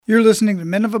You're listening to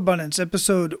Men of Abundance,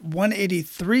 episode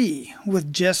 183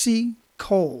 with Jesse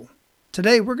Cole.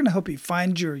 Today, we're going to help you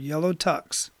find your yellow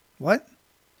tux. What?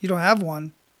 You don't have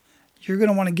one? You're going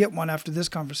to want to get one after this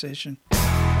conversation.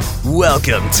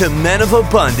 Welcome to Men of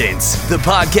Abundance, the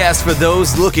podcast for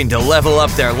those looking to level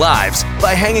up their lives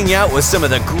by hanging out with some of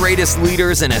the greatest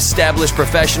leaders and established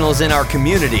professionals in our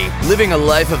community, living a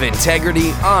life of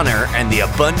integrity, honor, and the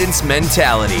abundance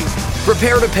mentality.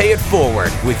 Prepare to pay it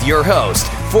forward with your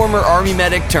host, former Army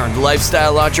medic turned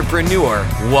lifestyle entrepreneur,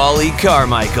 Wally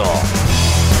Carmichael.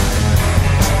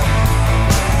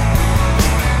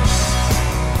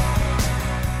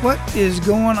 What is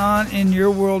going on in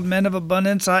your world, Men of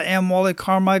Abundance? I am Wally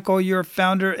Carmichael, your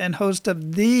founder and host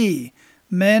of the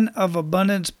Men of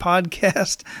Abundance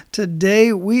podcast.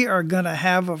 Today, we are going to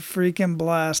have a freaking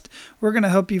blast. We're going to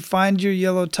help you find your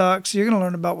yellow tux. You're going to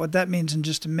learn about what that means in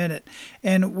just a minute.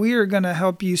 And we are going to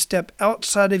help you step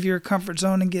outside of your comfort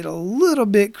zone and get a little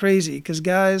bit crazy. Because,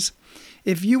 guys,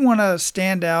 if you want to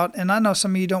stand out, and I know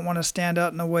some of you don't want to stand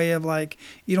out in a way of like,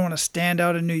 you don't want to stand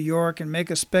out in New York and make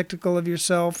a spectacle of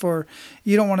yourself, or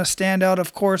you don't want to stand out,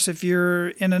 of course, if you're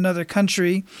in another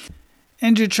country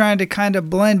and you're trying to kind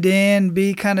of blend in,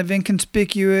 be kind of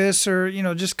inconspicuous, or, you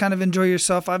know, just kind of enjoy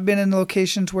yourself. I've been in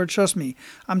locations where, trust me,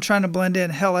 I'm trying to blend in.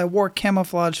 Hell, I wore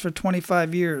camouflage for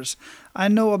 25 years. I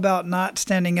know about not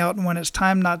standing out and when it's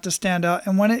time not to stand out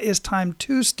and when it is time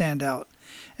to stand out.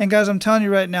 And guys, I'm telling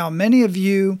you right now, many of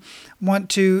you want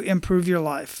to improve your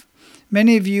life.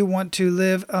 Many of you want to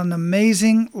live an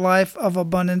amazing life of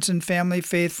abundance in family,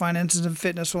 faith, finances, and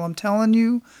fitness. Well, I'm telling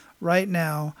you right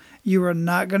now, you are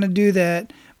not going to do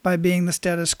that by being the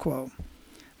status quo.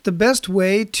 The best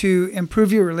way to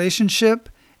improve your relationship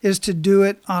is to do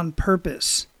it on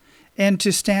purpose and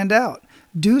to stand out.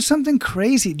 Do something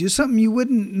crazy. Do something you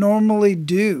wouldn't normally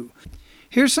do.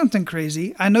 Here's something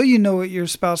crazy. I know you know what your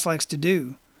spouse likes to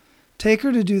do. Take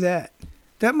her to do that.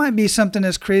 That might be something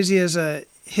as crazy as a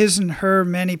his and her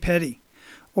mani-pedi,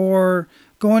 or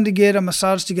going to get a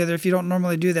massage together if you don't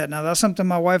normally do that. Now, that's something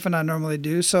my wife and I normally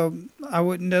do, so I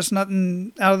wouldn't. That's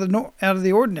nothing out of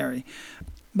the ordinary.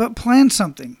 But plan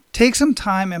something. Take some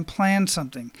time and plan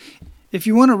something. If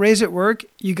you want to raise at work,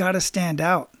 you got to stand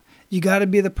out. You got to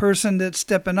be the person that's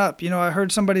stepping up. You know, I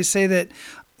heard somebody say that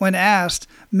when asked,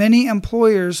 many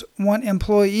employers want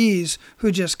employees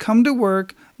who just come to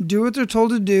work, do what they're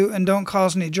told to do, and don't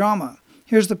cause any drama.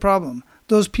 Here's the problem.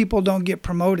 Those people don't get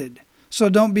promoted. So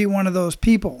don't be one of those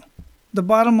people. The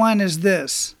bottom line is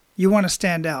this. You want to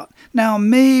stand out. Now,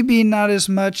 maybe not as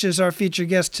much as our featured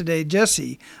guest today,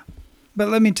 Jesse, but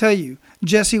let me tell you,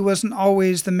 Jesse wasn't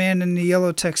always the man in the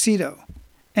yellow tuxedo.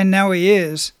 And now he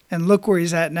is, and look where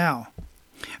he's at now.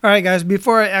 All right, guys,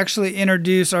 before I actually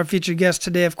introduce our featured guest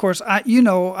today, of course, I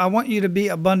want you to be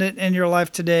abundant in your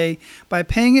life today by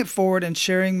paying it forward and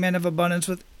sharing Men of Abundance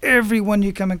with everyone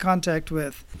you come in contact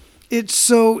with. It's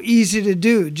so easy to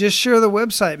do. Just share the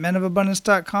website,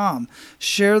 menofabundance.com.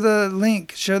 Share the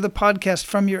link, share the podcast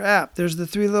from your app. There's the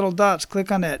 3 little dots.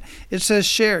 Click on it. It says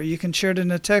share. You can share it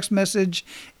in a text message,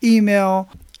 email,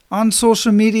 on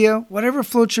social media, whatever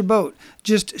floats your boat.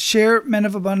 Just share Men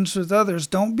of Abundance with others.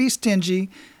 Don't be stingy.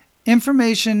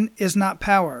 Information is not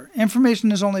power.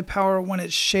 Information is only power when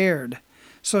it's shared.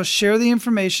 So share the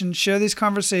information, share these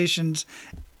conversations,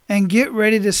 and get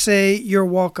ready to say you're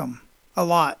welcome a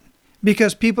lot.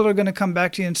 Because people are going to come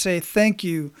back to you and say, thank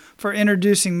you for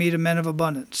introducing me to Men of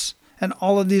Abundance and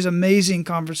all of these amazing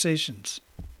conversations.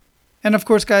 And of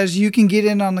course, guys, you can get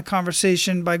in on the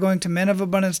conversation by going to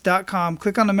menofabundance.com,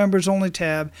 click on the Members Only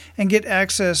tab, and get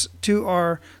access to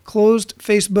our closed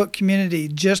Facebook community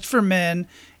just for men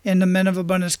in the Men of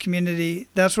Abundance community.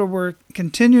 That's where we're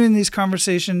continuing these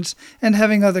conversations and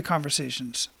having other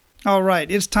conversations. All right,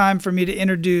 it's time for me to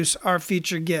introduce our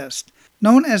featured guest.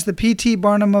 Known as the P.T.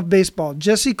 Barnum of baseball,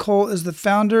 Jesse Cole is the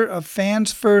founder of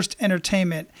Fans First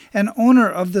Entertainment and owner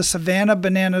of the Savannah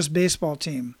Bananas baseball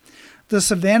team. The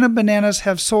Savannah Bananas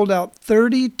have sold out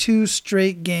 32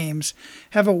 straight games,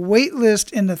 have a wait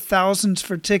list in the thousands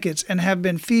for tickets, and have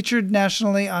been featured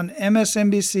nationally on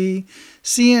MSNBC,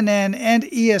 CNN, and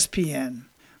ESPN.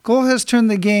 Cole has turned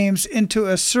the games into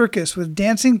a circus with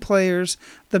dancing players,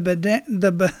 the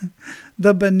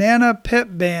Banana Pep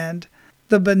Band,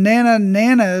 the Banana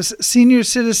Nanas Senior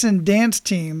Citizen Dance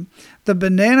Team, the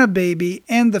Banana Baby,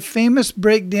 and the famous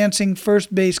breakdancing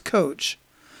first base coach.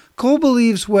 Cole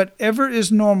believes whatever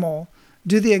is normal,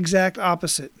 do the exact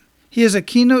opposite. He is a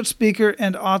keynote speaker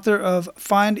and author of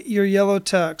Find Your Yellow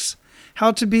Tux,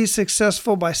 How to Be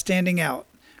Successful by Standing Out.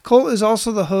 Cole is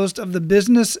also the host of the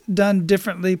Business Done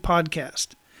Differently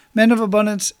podcast. Men of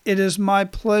Abundance, it is my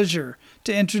pleasure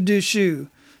to introduce you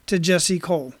to Jesse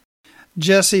Cole.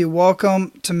 Jesse,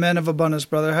 welcome to Men of Abundance,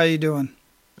 brother. How you doing?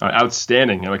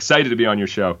 Outstanding. I'm excited to be on your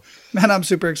show. Man, I'm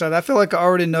super excited. I feel like I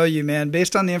already know you, man.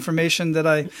 Based on the information that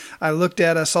I looked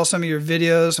at, I saw some of your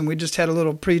videos, and we just had a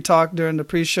little pre-talk during the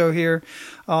pre-show here.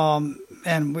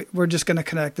 And we're just going to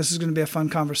connect. This is going to be a fun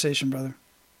conversation, brother.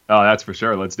 Oh, that's for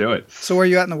sure. Let's do it. So where are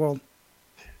you at in the world?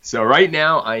 So right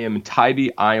now I am in Tybee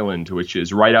Island, which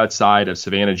is right outside of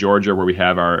Savannah, Georgia, where we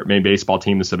have our main baseball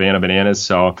team, the Savannah Bananas.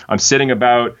 So I'm sitting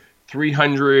about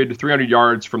 300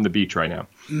 yards from the beach right now.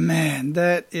 Man,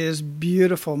 that is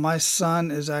beautiful. My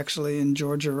son is actually in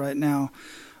Georgia right now,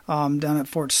 down at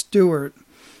Fort Stewart.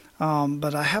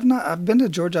 But I have not. I've been to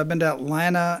Georgia. I've been to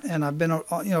Atlanta, and I've been,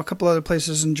 a couple other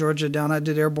places in Georgia. Down, I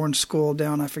did airborne school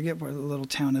down. I forget where the little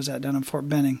town is at, down in Fort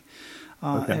Benning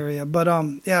area. But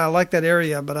yeah, I like that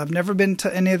area. But I've never been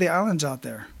to any of the islands out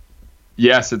there.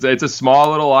 Yes, it's a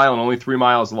small little island, only 3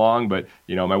 miles long. But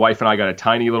my wife and I got a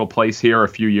tiny little place here a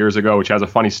few years ago, which has a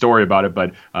funny story about it.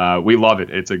 But we love it.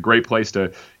 It's a great place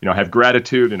to have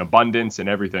gratitude and abundance and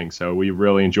everything. So we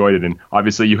really enjoyed it, and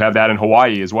obviously you have that in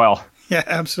Hawaii as well. Yeah,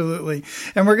 absolutely.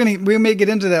 And we may get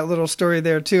into that little story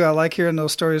there too. I like hearing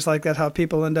those stories like that, how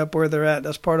people end up where they're at.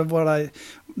 That's part of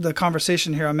the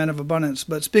conversation here on Men of Abundance.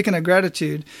 But speaking of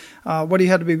gratitude, what do you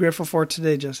have to be grateful for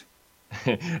today, Jesse?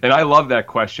 And I love that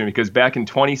question because back in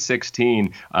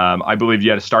 2016, I believe you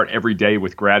had to start every day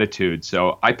with gratitude.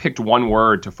 So I picked one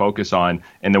word to focus on,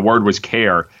 and the word was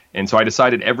care. And so I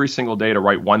decided every single day to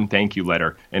write one thank you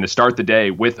letter and to start the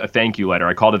day with a thank you letter.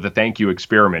 I called it the thank you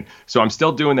experiment. So I'm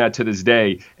still doing that to this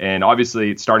day. And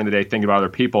obviously starting the day thinking about other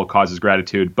people causes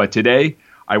gratitude. But today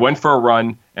I went for a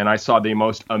run and I saw the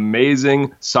most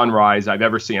amazing sunrise I've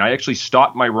ever seen. I actually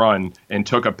stopped my run and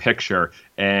took a picture,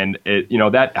 and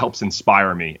that helps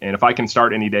inspire me. And if I can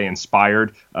start any day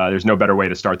inspired, there's no better way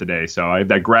to start the day. So I have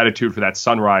that gratitude for that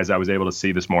sunrise I was able to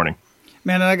see this morning.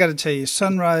 Man, and I got to tell you,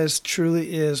 sunrise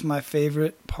truly is my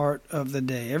favorite part of the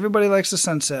day. Everybody likes the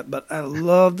sunset, but I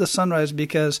love the sunrise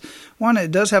because, one,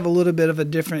 it does have a little bit of a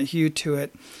different hue to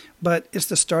it, but it's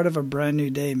the start of a brand new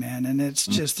day, man. And it's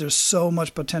just, there's so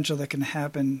much potential that can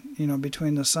happen,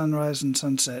 between the sunrise and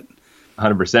sunset.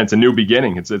 100%. It's a new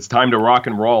beginning. It's time to rock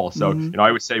and roll. So,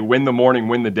 I would say win the morning,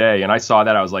 win the day. And I saw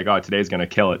that. I was like, oh, today's going to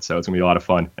kill it. So it's going to be a lot of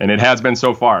fun. And it has been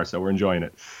so far. So we're enjoying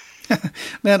it.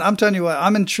 Man, I'm telling you what,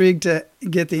 I'm intrigued to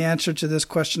get the answer to this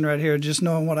question right here, just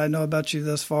knowing what I know about you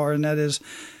thus far. And that is,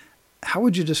 how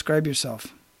would you describe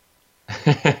yourself?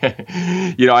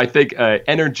 I think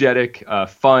energetic,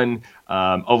 fun,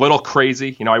 a little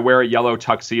crazy. I wear a yellow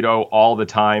tuxedo all the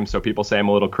time, so people say I'm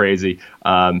a little crazy.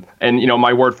 And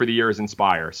my word for the year is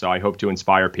inspire. So I hope to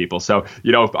inspire people. So,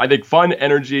 I think fun,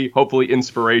 energy, hopefully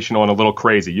inspirational, and a little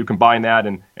crazy. You combine that,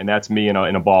 and that's me in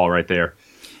a ball right there.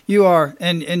 You are,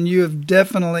 and you have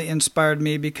definitely inspired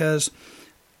me because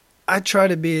I try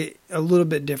to be a little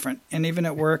bit different. And even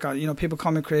at work, people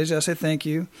call me crazy. I say thank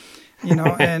you. And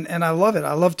I love it.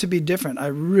 I love to be different. I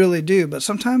really do. But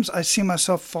sometimes I see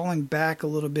myself falling back a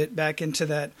little bit, back into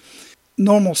that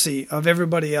normalcy of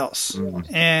everybody else.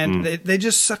 And they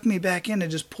just suck me back in and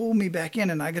just pull me back in.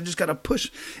 And I just got to push.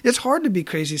 It's hard to be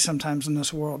crazy sometimes in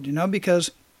this world,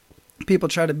 because people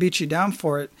try to beat you down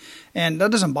for it. And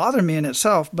that doesn't bother me in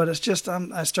itself, but it's just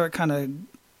I start kind of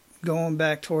going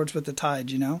back towards with the tide,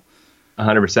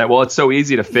 100%. Well, it's so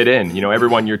easy to fit in.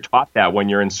 Everyone, you're taught that when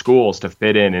you're in schools to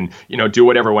fit in and, do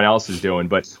what everyone else is doing.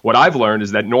 But what I've learned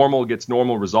is that normal gets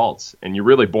normal results, and you're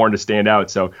really born to stand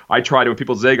out. So when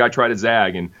people zig, I try to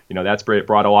zag, and, that's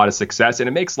brought a lot of success, and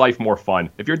it makes life more fun.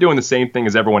 If you're doing the same thing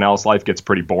as everyone else, life gets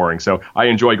pretty boring. So I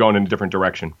enjoy going in a different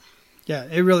direction. Yeah,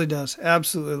 it really does.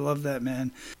 Absolutely love that,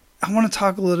 man. I want to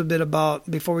talk a little bit about,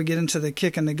 before we get into the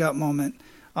kick in the gut moment,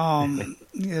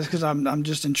 because I'm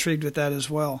just intrigued with that as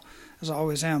well, as I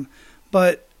always am.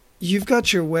 But you've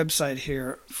got your website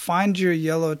here. Find your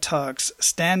yellow tux,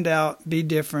 stand out, be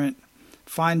different,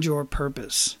 find your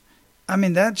purpose. I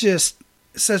mean, that just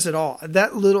says it all.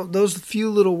 Those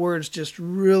few little words just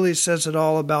really says it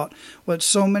all about what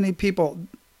so many people,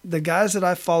 the guys that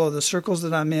I follow, the circles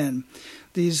that I'm in,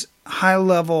 these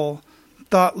high-level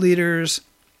thought leaders,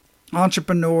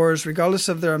 entrepreneurs, regardless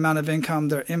of their amount of income,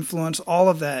 their influence, all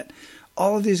of that,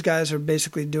 all of these guys are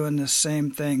basically doing the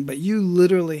same thing, but you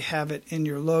literally have it in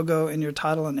your logo, in your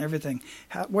title, and everything.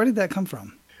 Where did that come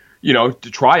from?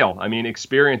 Trial.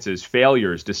 Experiences,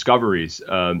 failures, discoveries.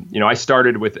 I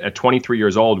started at 23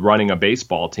 years old running a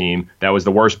baseball team that was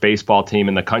the worst baseball team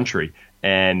in the country.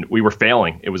 and we were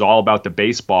failing. It was all about the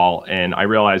baseball, and I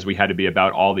realized we had to be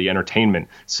about all the entertainment.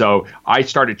 So I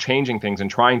started changing things and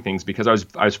trying things because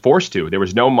I was forced to. There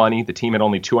was no money. The team had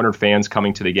only 200 fans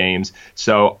coming to the games.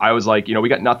 So I was like, we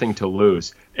got nothing to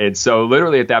lose. And so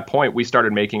literally at that point, we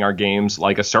started making our games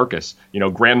like a circus.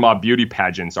 Grandma beauty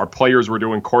pageants. Our players were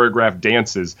doing choreographed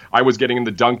dances. I was getting in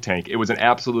the dunk tank. It was an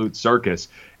absolute circus.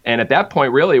 And at that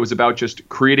point, really, it was about just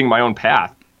creating my own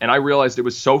path. And I realized it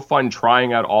was so fun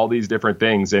trying out all these different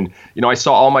things. And, I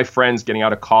saw all my friends getting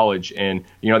out of college and,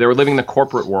 they were living the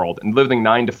corporate world and living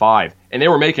 9 to 5. And they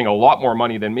were making a lot more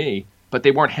money than me, but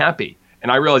they weren't happy.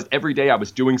 And I realized every day I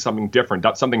was doing something different,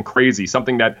 something crazy,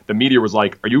 something that the media was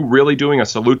like, are you really doing a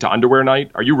salute to underwear night?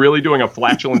 Are you really doing a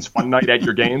flatulence fun night at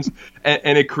your games?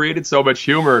 And it created so much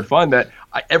humor and fun that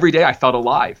every day I felt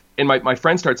alive. And my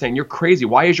friends started saying, you're crazy.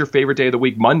 Why is your favorite day of the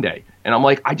week Monday? And I'm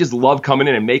like, I just love coming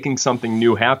in and making something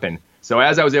new happen. So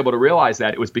as I was able to realize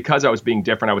that, it was because I was being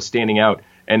different, I was standing out.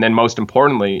 And then most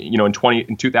importantly,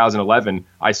 in 2011,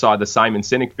 I saw the Simon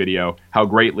Sinek video, How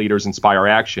Great Leaders Inspire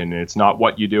Action. And it's not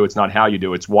what you do, it's not how you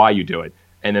do, it's why you do it.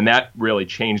 And then that really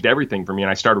changed everything for me.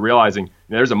 And I started realizing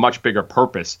there's a much bigger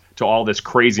purpose to all this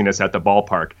craziness at the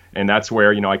ballpark. And that's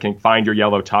where, I can find your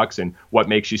yellow tux, and what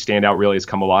makes you stand out really has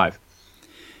come alive.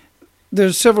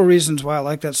 There's several reasons why I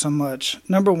like that so much.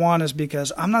 Number one is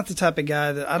because I'm not the type of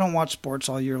guy that I don't watch sports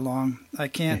all year long. I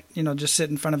can't, just sit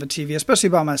in front of a TV, especially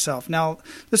by myself. Now,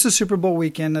 this is Super Bowl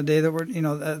weekend, the day that we're,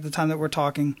 at the time that we're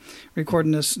talking,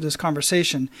 recording this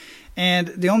conversation. And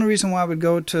the only reason why I would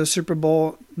go to a Super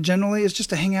Bowl generally is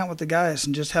just to hang out with the guys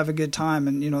and just have a good time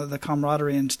and, the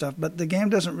camaraderie and stuff. But the game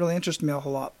doesn't really interest me a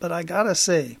whole lot. But I got to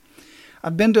say,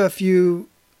 I've been to a few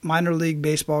minor league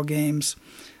baseball games.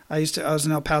 I was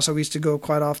in El Paso. We used to go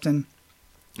quite often,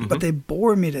 but they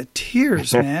bore me to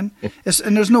tears, man.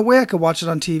 And there's no way I could watch it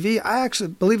on TV. I actually,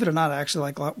 believe it or not, I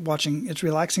actually like watching. It's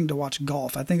relaxing to watch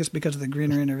golf. I think it's because of the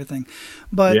greenery and everything.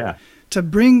 But to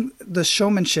bring the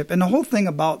showmanship and the whole thing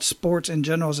about sports in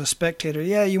general as a spectator,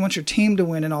 you want your team to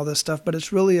win and all this stuff, but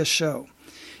it's really a show.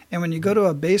 And when you go to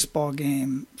a baseball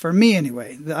game, for me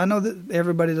anyway, I know that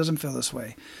everybody doesn't feel this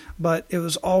way, but it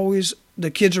was always the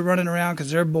kids are running around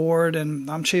because they're bored and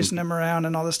I'm chasing them around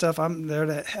and all this stuff. I'm there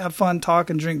to have fun, talk,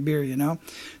 and drink beer,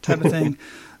 type of thing.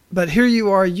 But here you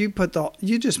are, you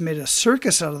just made a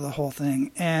circus out of the whole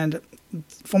thing. And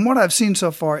from what I've seen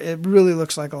so far, it really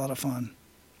looks like a lot of fun.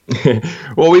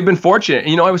 Well, we've been fortunate.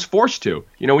 I was forced to.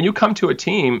 When you come to a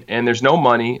team and there's no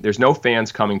money, there's no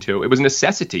fans coming to, it was a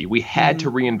necessity. We had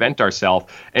to reinvent ourselves.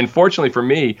 And fortunately for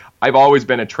me, I've always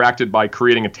been attracted by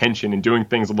creating attention and doing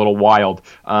things a little wild.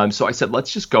 So I said,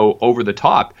 let's just go over the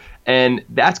top. And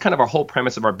that's kind of our whole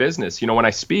premise of our business. When I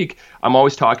speak, I'm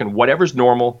always talking whatever's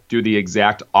normal, do the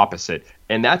exact opposite.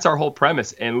 And that's our whole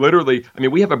premise. And literally,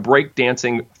 we have a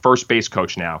breakdancing first base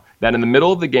coach now that in the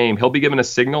middle of the game, he'll be given a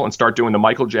signal and start doing the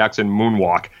Michael Jackson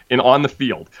moonwalk on the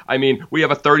field. We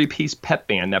have a 30-piece pep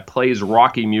band that plays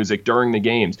Rocky music during the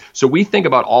games. So we think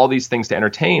about all these things to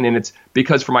entertain. And it's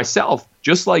because for myself,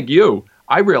 just like you,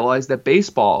 I realized that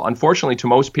baseball, unfortunately to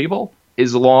most people,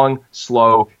 is long,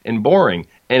 slow, and boring.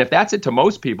 And if that's it to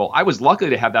most people, I was lucky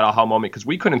to have that aha moment because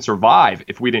we couldn't survive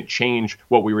if we didn't change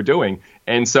what we were doing.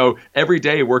 And so every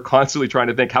day we're constantly trying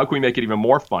to think, how can we make it even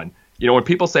more fun? When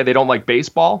people say they don't like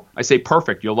baseball, I say,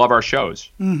 perfect, you'll love our shows.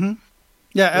 Mm-hmm.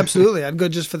 Yeah, absolutely. I'd go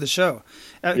just for the show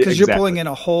because you're pulling in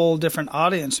a whole different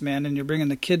audience, man, and you're bringing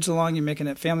the kids along, you're making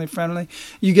it family friendly.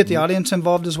 You get the audience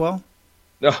involved as well?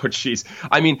 Oh, geez.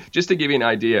 Just to give you an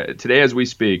idea, today as we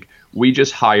speak, we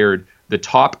just hired the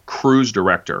top cruise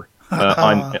director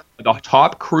the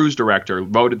top cruise director,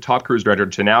 voted top cruise director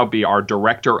to now be our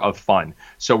director of fun.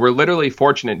 So we're literally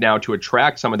fortunate now to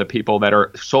attract some of the people that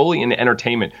are solely in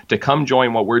entertainment to come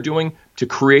join what we're doing to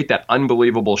create that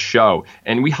unbelievable show.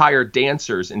 And we hire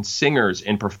dancers and singers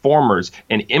and performers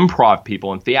and improv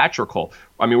people and theatrical.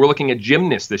 We're looking at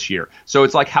gymnasts this year. So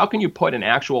it's like, how can you put an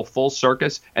actual full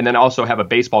circus and then also have a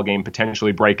baseball game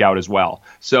potentially break out as well?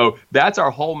 So that's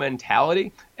our whole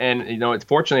mentality. And,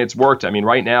 fortunately, it's worked.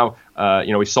 Right now,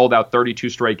 we sold out 32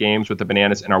 straight games with the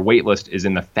Bananas, and our wait list is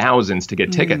in the thousands to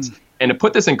get tickets. And to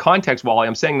put this in context, Wally,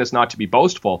 I'm saying this not to be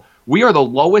boastful, we are the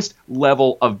lowest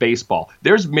level of baseball.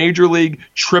 There's Major League,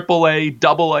 AAA,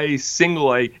 AA,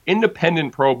 Single A,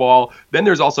 Independent Pro Ball. Then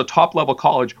there's also top-level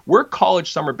college. We're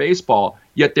college summer baseball,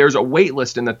 yet there's a wait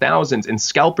list in the thousands and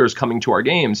scalpers coming to our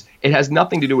games. It has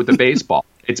nothing to do with the baseball.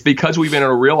 It's because we've been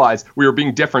able to realize we were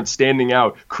being different, standing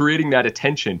out, creating that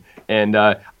attention. And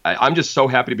I'm just so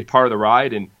happy to be part of the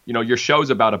ride. And, your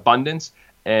show's about abundance.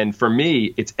 And for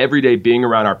me, it's every day being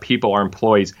around our people, our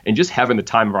employees, and just having the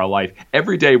time of our life.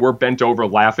 Every day we're bent over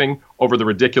laughing over the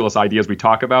ridiculous ideas we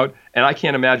talk about. And I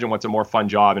can't imagine what's a more fun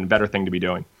job and better thing to be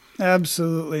doing.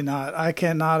 Absolutely not. I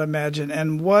cannot imagine.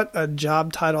 And what a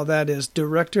job title that is,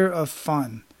 Director of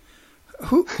Fun.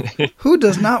 Who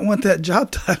does not want that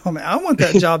job title, man? I want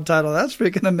that job title. That's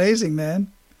freaking amazing,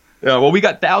 man. Yeah, well, we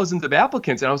got thousands of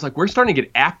applicants, and I was like, we're starting to get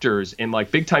actors and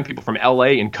like big time people from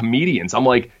LA and comedians. I'm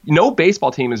like, no baseball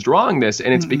team is drawing this,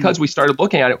 and it's because we started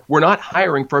looking at it. We're not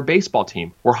hiring for a baseball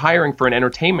team. We're hiring for an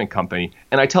entertainment company.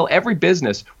 And I tell every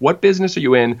business, what business are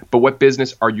you in, but what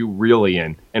business are you really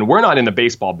in? And we're not in the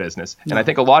baseball business. No. And I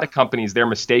think a lot of companies, they're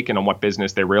mistaken on what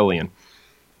business they're really in.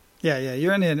 Yeah,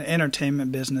 you're in an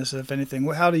entertainment business, if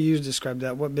anything. How do you describe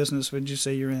that? What business would you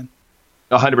say you're in?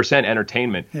 100%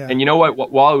 entertainment. Yeah. And you know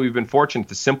what? While we've been fortunate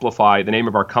to simplify the name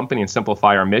of our company and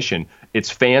simplify our mission,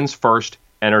 it's Fans First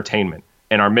Entertainment.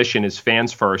 And our mission is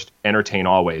Fans First, Entertain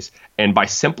Always. And by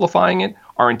simplifying it,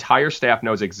 our entire staff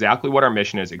knows exactly what our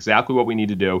mission is, exactly what we need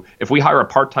to do. If we hire a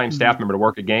part-time staff member to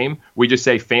work a game, we just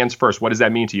say, Fans First, what does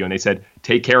that mean to you? And they said,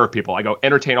 take care of people. I go,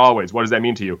 Entertain Always, what does that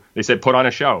mean to you? They said, put on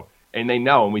a show. And they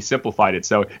know, and we simplified it.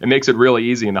 So it makes it really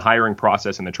easy in the hiring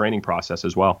process and the training process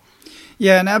as well.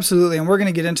 Yeah, and absolutely. And we're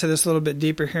going to get into this a little bit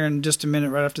deeper here in just a minute,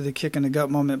 right after the kick in the gut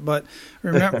moment. But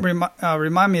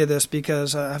remind me of this,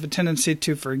 because I have a tendency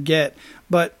to forget.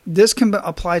 But this can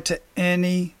apply to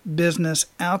any business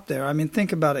out there. I mean,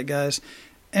 think about it, guys.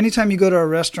 Anytime you go to a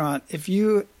restaurant, if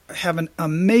you have an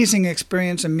amazing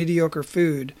experience in mediocre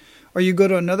food, or you go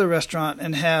to another restaurant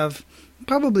and have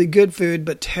probably good food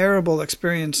but terrible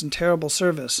experience and terrible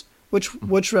service,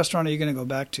 which restaurant are you going to go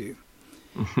back to?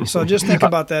 So just think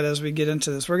about that as we get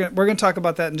into this. We're going to talk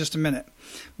about that in just a minute.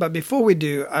 But before we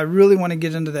do, I really want to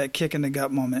get into that kick in the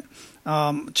gut moment.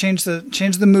 Change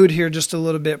the mood here just a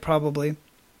little bit, probably.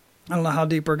 I don't know how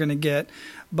deep we're going to get,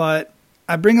 but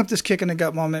I bring up this kick in the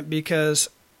gut moment because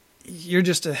you're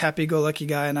just a happy-go-lucky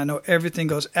guy, and I know everything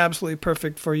goes absolutely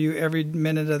perfect for you every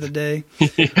minute of the day.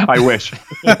 I wish.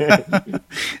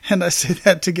 And I say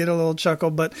that to get a little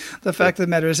chuckle, but the fact of the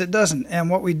matter is it doesn't.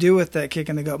 And what we do with that kick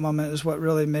in the gut moment is what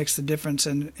really makes the difference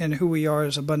in who we are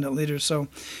as abundant leaders. So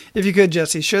if you could,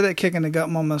 Jesse, share that kick in the gut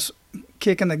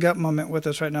moment with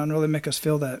us right now and really make us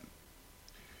feel that.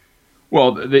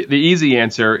 Well, the easy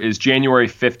answer is January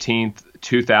 15th,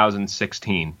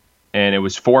 2016. And it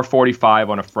was 4:45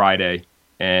 on a Friday,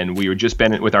 and we had just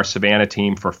been with our Savannah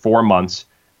team for 4 months,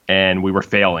 and we were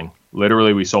failing.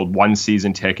 Literally, we sold one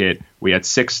season ticket. We had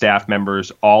 6 staff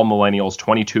members, all millennials,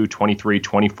 22, 23,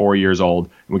 24 years old.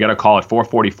 And we got a call at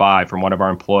 4:45 from one of our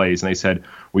employees, and they said,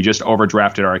 we just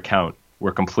overdrafted our account.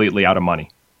 We're completely out of money.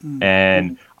 Mm-hmm.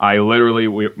 And I literally,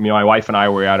 my wife and I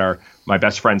were at my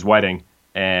best friend's wedding,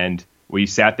 and we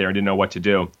sat there and didn't know what to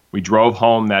do. We drove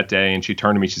home that day, and she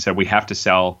turned to me, she said, we have to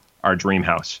sell our dream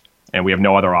house, and we have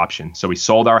no other option. So we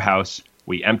sold our house,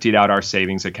 we emptied out our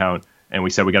savings account, and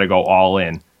we said we got to go all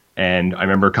in. And I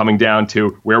remember coming down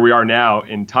to where we are now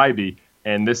in Tybee,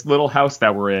 and this little house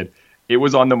that we're in, it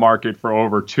was on the market for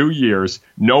over 2 years.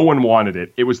 No one wanted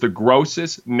it. It was the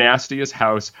grossest, nastiest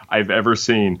house I've ever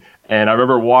seen. And I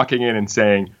remember walking in and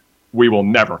saying, we will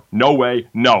never, no way,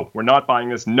 no, we're not buying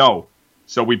this, no.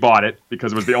 So we bought it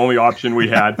because it was the only option we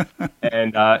had.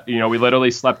 And, we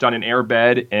literally slept on an air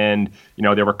bed, and,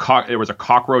 there was a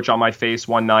cockroach on my face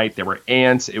one night. There were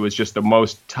ants. It was just the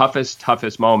most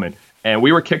toughest moment. And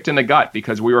we were kicked in the gut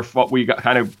because we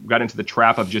got into the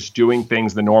trap of just doing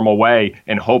things the normal way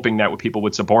and hoping that people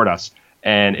would support us.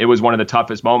 And it was one of the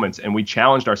toughest moments. And we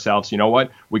challenged ourselves, you know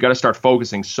what? We got to start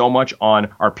focusing so much on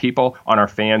our people, on our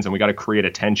fans, and we got to create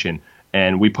attention.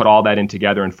 And we put all that in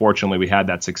together, and fortunately, we had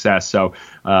that success. So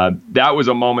that was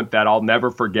a moment that I'll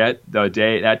never forget.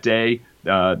 The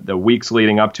weeks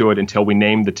leading up to it, until we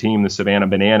named the team the Savannah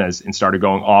Bananas and started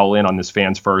going all in on this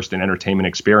Fans First and entertainment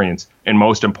experience, and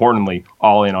most importantly,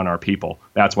 all in on our people.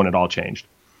 That's when it all changed.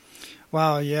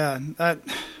 Wow, yeah.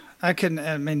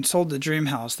 Sold the dream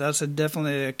house. That's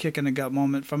definitely a kick in the gut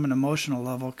moment from an emotional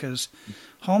level, because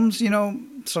homes,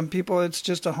 some people, it's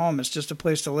just a home. It's just a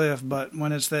place to live. But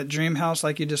when it's that dream house,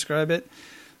 like you describe it,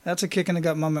 that's a kick in the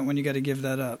gut moment when you got to give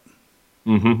that up.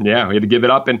 Mm-hmm. Yeah, we had to give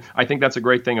it up. And I think that's a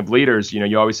great thing of leaders.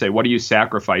 You always say, what are you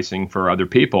sacrificing for other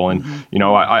people? And,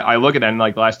 I look at that in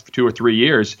like the last 2 or 3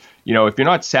 years, if you're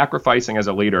not sacrificing as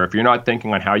a leader, if you're not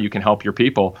thinking on how you can help your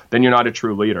people, then you're not a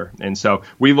true leader. And so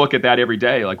we look at that every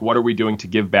day, like, what are we doing to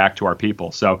give back to our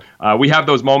people? So we have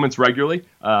those moments regularly,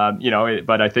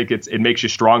 but I think it makes you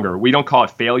stronger. We don't call it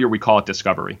failure. We call it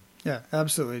discovery. Yeah,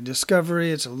 absolutely.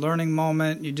 Discovery, it's a learning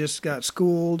moment. You just got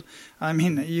schooled. I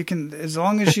mean, you can, as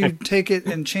long as you take it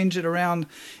and change it around,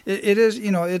 it is,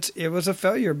 it was a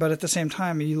failure, but at the same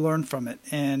time, you learn from it.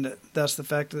 And that's the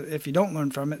fact that if you don't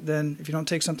learn from it, then if you don't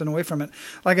take something away from it,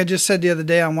 like I just said the other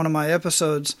day on one of my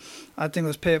episodes, I think it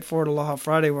was Pay It Forward Aloha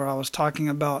Friday, where I was talking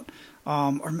about,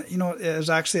 it was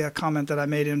actually a comment that I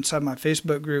made inside my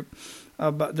Facebook group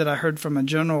that I heard from a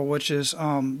general, which is,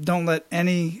 don't let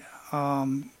any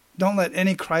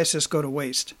crisis go to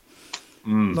waste.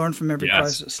 Learn from every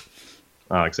crisis.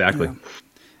 Oh, exactly. Yeah,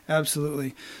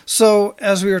 absolutely. So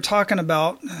as we were talking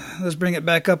about, let's bring it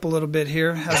back up a little bit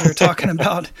here. As we were talking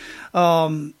about,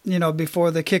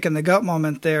 before the kick in the gut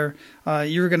moment there,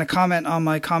 you were going to comment on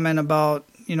my comment about,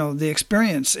 the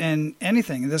experience in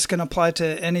anything. This can apply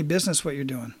to any business, what you're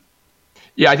doing.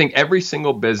 Yeah, I think every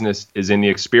single business is in the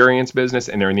experience business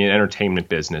and they're in the entertainment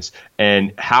business.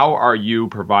 And how are you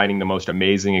providing the most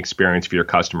amazing experience for your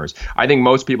customers? I think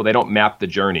most people, they don't map the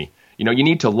journey. You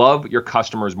need to love your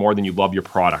customers more than you love your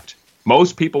product.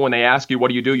 Most people, when they ask you,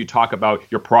 what do? You talk about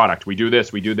your product. We do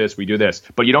this, we do this, we do this.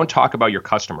 But you don't talk about your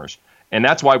customers. And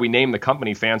that's why we named the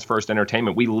company Fans First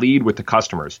Entertainment. We lead with the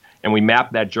customers, and we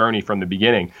map that journey from the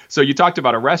beginning. So you talked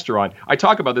about a restaurant. I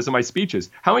talk about this in my speeches.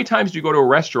 How many times do you go to a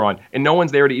restaurant and no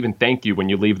one's there to even thank you when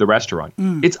you leave the restaurant?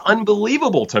 It's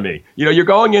unbelievable to me. You're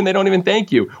going in, they don't even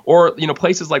thank you. Or,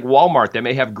 places like Walmart, they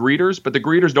may have greeters, but the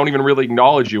greeters don't even really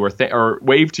acknowledge you or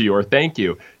wave to you or thank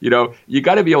you. You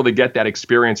got to be able to get that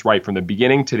experience right from the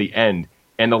beginning to the end.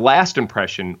 And the last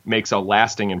impression makes a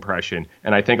lasting impression.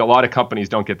 And I think a lot of companies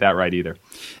don't get that right either.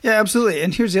 Yeah, absolutely.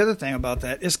 And here's the other thing about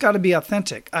that. It's got to be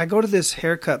authentic. I go to this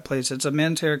haircut place. It's a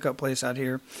men's haircut place out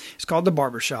here. It's called The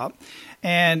Barber Shop.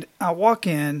 And I walk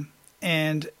in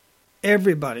and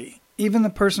everybody, even the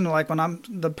person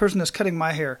the person that's cutting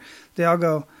my hair, they all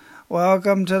go,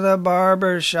 "Welcome to the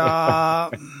barber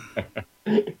shop."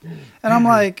 And I'm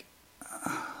like,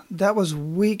 that was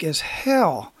weak as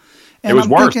hell. And it was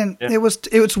worse. Thinking, yeah.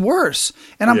 It was worse.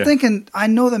 And I'm thinking, I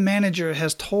know the manager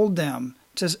has told them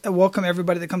to welcome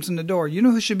everybody that comes in the door. You know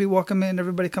who should be welcoming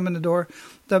everybody come in the door?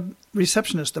 The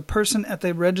receptionist, the person at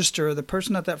the register, the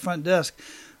person at that front desk.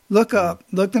 Look up,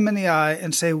 look them in the eye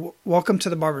and say, "Welcome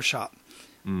to the barbershop."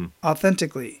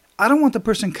 Authentically. I don't want the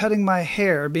person cutting my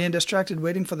hair being distracted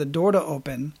waiting for the door to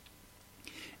open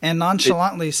and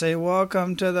nonchalantly say,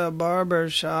 "Welcome to the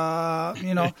barber shop."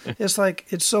 It's like,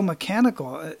 it's so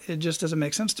mechanical. It just doesn't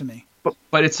make sense to me.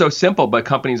 But it's so simple, but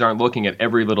companies aren't looking at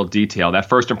every little detail. That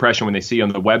first impression when they see you on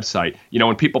the website,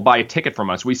 when people buy a ticket from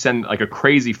us, we send like a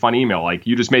crazy fun email, like,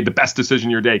 "You just made the best decision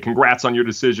of your day. Congrats on your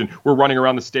decision. We're running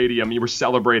around the stadium. You were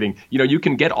celebrating." You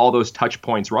can get all those touch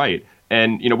points right.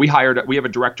 And, we have a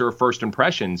director of first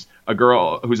impressions, a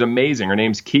girl who's amazing. Her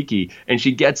name's Kiki. And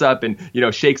she gets up and,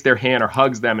 shakes their hand or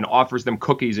hugs them and offers them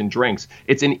cookies and drinks.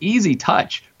 It's an easy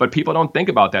touch, but people don't think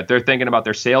about that. They're thinking about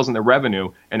their sales and their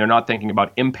revenue, and they're not thinking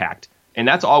about impact. And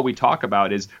that's all we talk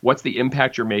about is what's the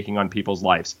impact you're making on people's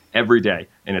lives every day.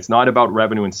 And it's not about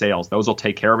revenue and sales. Those will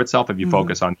take care of itself if you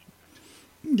focus on.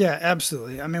 Yeah,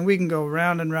 absolutely. I mean, we can go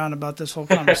round and round about this whole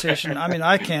conversation. I mean,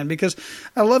 I can, because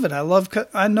I love it.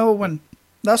 I know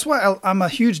that's why I'm a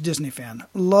huge Disney fan.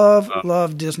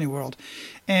 Love Disney World.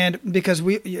 And because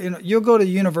you'll go to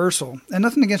Universal, and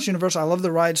nothing against Universal. I love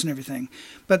the rides and everything,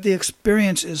 but the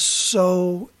experience is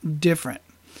so different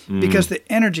because the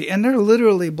energy, and they're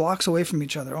literally blocks away from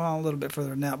each other. Well, a little bit further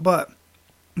than that, but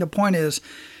the point is,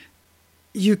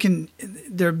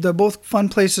 they're both fun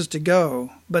places to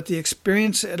go, but the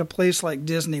experience at a place like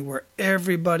Disney where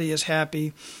everybody is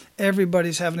happy,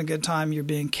 everybody's having a good time, you're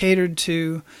being catered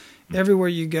to everywhere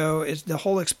you go, it's the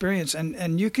whole experience.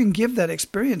 And you can give that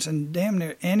experience in damn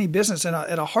near any business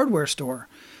at a hardware store.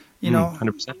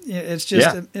 100%.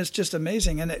 It's just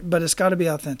amazing. But it's got to be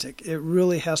authentic. It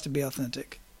really has to be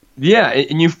authentic. Yeah,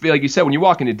 and you feel, like you said, when you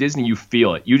walk into Disney, you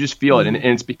feel it. You just feel it, and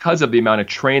it's because of the amount of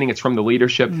training. It's from the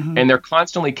leadership, and they're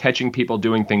constantly catching people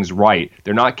doing things right.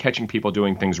 They're not catching people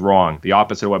doing things wrong, the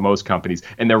opposite of what most companies,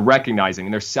 and they're recognizing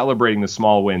and they're celebrating the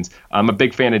small wins. I'm a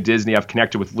big fan of Disney. I've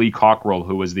connected with Lee Cockrell,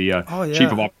 who was the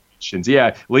chief of operations.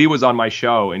 Yeah, Lee was on my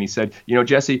show, and he said,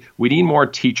 Jesse, we need more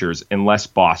teachers and less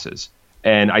bosses.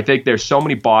 And I think there's so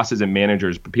many bosses and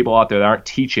managers, people out there that aren't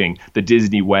teaching the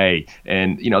Disney way.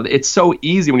 And, it's so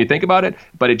easy when you think about it,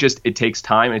 but it takes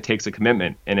time and it takes a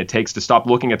commitment, and it takes to stop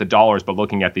looking at the dollars, but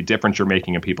looking at the difference you're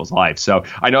making in people's lives. So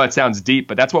I know it sounds deep,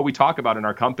 but that's what we talk about in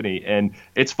our company. And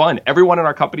it's fun. Everyone in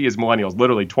our company is millennials,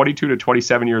 literally 22 to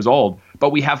 27 years old, but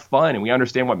we have fun and we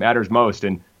understand what matters most.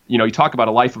 And you talk about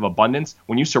a life of abundance.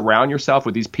 When you surround yourself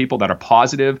with these people that are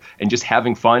positive and just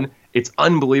having fun, it's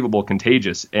unbelievable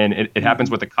contagious. And it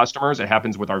happens with the customers. It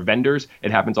happens with our vendors.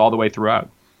 It happens all the way throughout.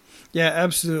 Yeah,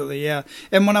 absolutely. Yeah.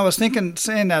 And when I was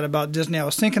saying that about Disney, I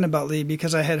was thinking about Lee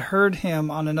because I had heard him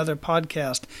on another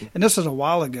podcast, and this was a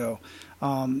while ago.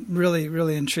 Really,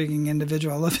 really intriguing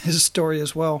individual. I love his story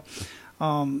as well.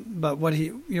 But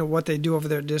what they do over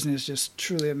there at Disney is just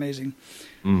truly amazing.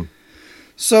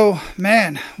 So,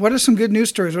 man, what are some good news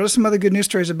stories? What are some other good news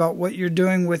stories about what you're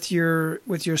doing with your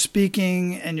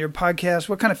speaking and your podcast?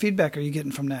 What kind of feedback are you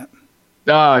getting from that?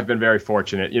 I've been very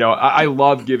fortunate. I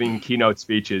love giving keynote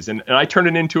speeches, and I turn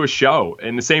it into a show.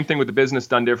 And the same thing with the Business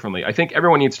Done Differently. I think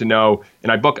everyone needs to know,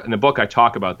 and in the book I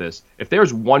talk about this. If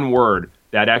there's one word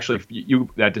that actually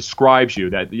that describes you,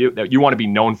 that you want to be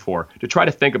known for, to try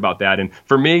to think about that. And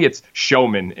for me, it's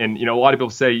showman. And a lot of people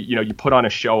say you put on a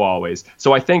show always.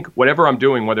 So I think whatever I'm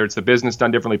doing, whether it's the Business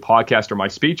Done Differently podcast or my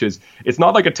speeches, it's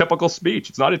not like a typical speech.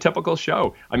 It's not a typical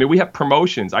show. I mean, we have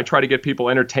promotions. I try to get people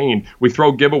entertained. We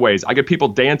throw giveaways. I get people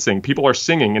dancing. People are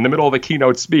singing in the middle of a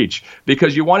keynote speech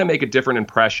because you want to make a different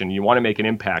impression. You want to make an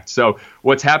impact. So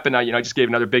what's happened? I just gave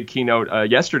another big keynote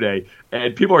yesterday,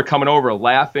 and people are coming over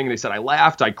laughing. They said I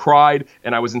laughed, I cried,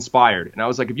 and I was inspired. And I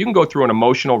was like, if you can go through an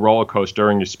emotional roller coaster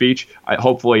during your speech,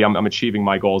 hopefully I'm achieving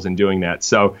my goals in doing that.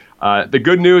 So the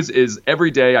good news is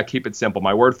every day I keep it simple.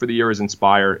 My word for the year is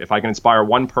inspire. If I can inspire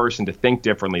one person to think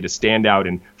differently, to stand out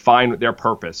and find their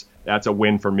purpose, that's a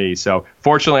win for me. So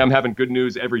fortunately, I'm having good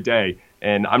news every day.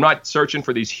 And I'm not searching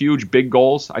for these huge, big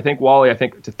goals. I think, Wally,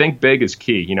 to think big is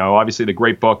key. Obviously the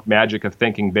great book, Magic of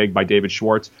Thinking Big by David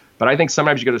Schwartz. But I think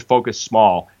sometimes you got to focus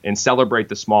small and celebrate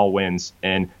the small wins.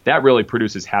 And that really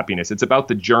produces happiness. It's about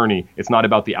the journey. It's not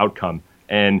about the outcome.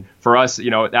 And for us,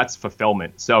 that's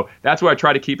fulfillment. So that's why I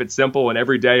try to keep it simple. And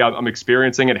every day I'm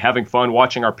experiencing it, having fun,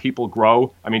 watching our people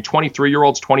grow. I mean,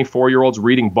 23-year-olds, 24-year-olds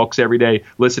reading books every day,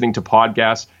 listening to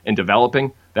podcasts and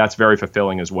developing. That's very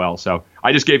fulfilling as well. So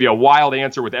I just gave you a wild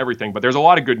answer with everything, but there's a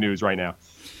lot of good news right now.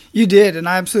 You did, and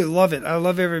I absolutely love it. I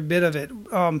love every bit of it.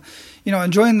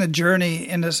 Enjoying the journey.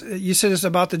 And you said it's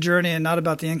about the journey and not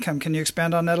about the income. Can you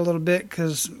expand on that a little bit?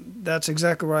 Because that's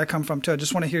exactly where I come from, too. I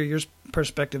just want to hear your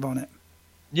perspective on it.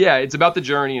 Yeah, it's about the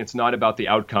journey. It's not about the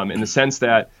outcome, in the sense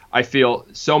that I feel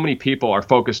so many people are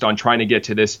focused on trying to get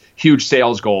to this huge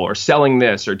sales goal or selling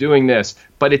this or doing this,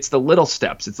 but it's the little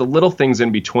steps. It's the little things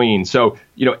in between. So,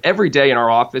 every day in our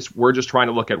office, we're just trying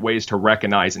to look at ways to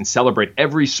recognize and celebrate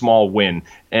every small win.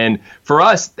 And for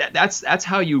us, that's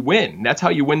how you win. That's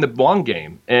how you win the long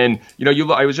game. And,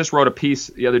 I just wrote a piece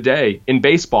the other day. In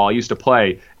baseball, I used to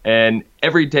play, and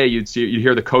every day you'd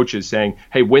hear the coaches saying,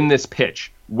 hey, win this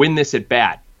pitch, win this at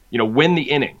bat, win the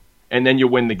inning, and then you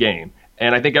win the game.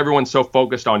 And I think everyone's so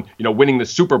focused on, winning the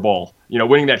Super Bowl,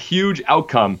 winning that huge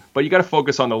outcome, but you got to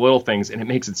focus on the little things, and it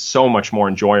makes it so much more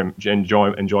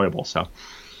enjoyable. So,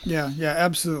 yeah,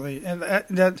 absolutely. And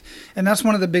that's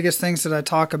one of the biggest things that I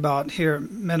talk about here at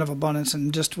Men of Abundance,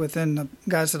 and just within the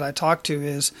guys that I talk to,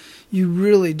 is you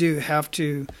really do have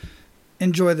to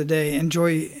enjoy the day,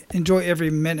 enjoy every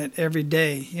minute, every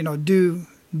day.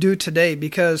 Do today,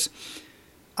 because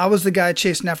I was the guy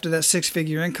chasing after that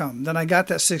six-figure income. Then I got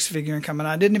that six-figure income, and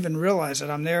I didn't even realize it.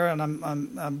 I'm there, and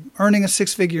I'm earning a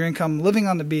six-figure income, living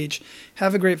on the beach,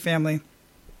 have a great family.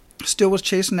 Still was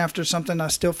chasing after something. I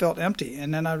still felt empty,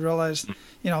 and then I realized,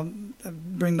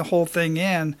 bring the whole thing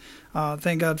in.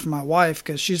 Thank God for my wife,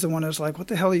 because she's the one that's like, "What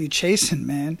the hell are you chasing,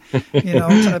 man?"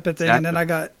 Type of thing. And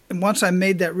then once I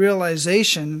made that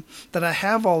realization that I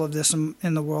have all of this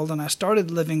in the world, and I started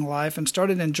living life and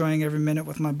started enjoying every minute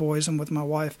with my boys and with my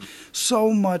wife, so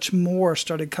much more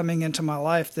started coming into my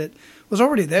life that was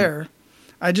already there.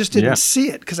 I just didn't see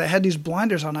it because I had these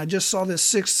blinders on. I just saw this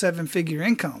 6-7 figure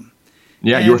income.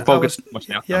 Yeah, and you were focused.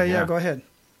 Yeah, go ahead.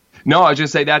 No, I was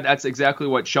just say that's exactly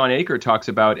what Sean Aker talks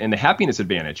about in The Happiness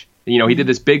Advantage. He did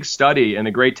this big study and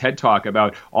the great TED Talk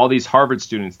about all these Harvard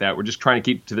students that were just trying to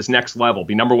keep to this next level,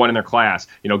 be number one in their class,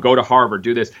 go to Harvard,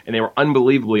 do this, and they were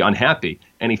unbelievably unhappy.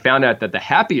 And he found out that the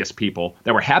happiest people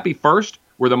that were happy first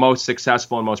were the most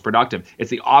successful and most productive.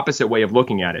 It's the opposite way of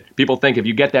looking at it. People think if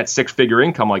you get that six-figure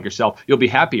income like yourself, you'll be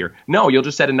happier. No, you'll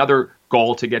just set another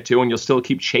goal to get to, and you'll still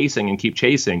keep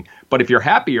chasing. But if you're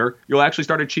happier, you'll actually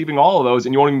start achieving all of those,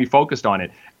 and you won't even be focused on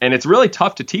it. And it's really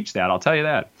tough to teach that, I'll tell you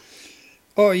that.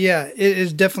 Oh, yeah, it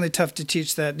is definitely tough to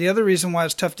teach that. The other reason why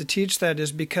it's tough to teach that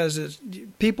is because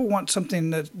people want something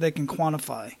that they can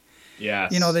quantify.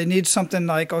 Yes. They need something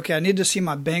like, okay, I need to see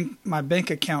my bank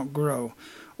account grow,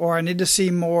 or I need to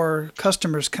see more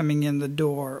customers coming in the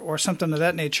door, or something of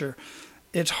that nature.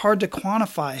 It's hard to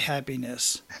quantify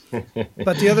happiness,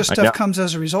 but the other stuff comes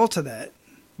as a result of that.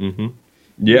 Mm-hmm.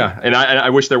 Yeah, and I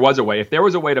wish there was a way. If there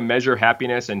was a way to measure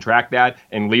happiness and track that,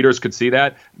 and leaders could see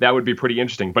that, that would be pretty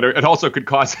interesting. But it also could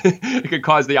cause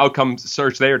the outcome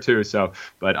search there too. So,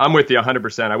 but I'm with you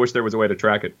 100%. I wish there was a way to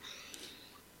track it.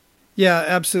 Yeah,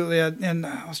 absolutely. And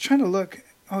I was trying to look.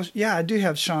 I do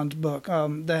have Sean's book,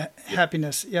 The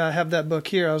Happiness. Yeah, I have that book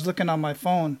here. I was looking on my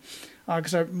phone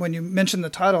because when you mentioned the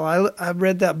title, I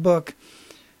read that book,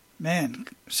 man,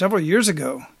 several years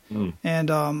ago. And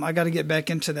I got to get back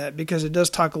into that because it does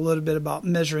talk a little bit about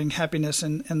measuring happiness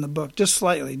in the book, just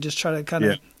slightly, just try to kind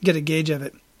of get a gauge of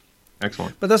it.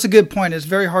 Excellent. But that's a good point. It's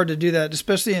very hard to do that,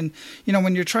 especially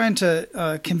when you're trying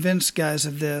to convince guys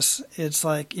of this. It's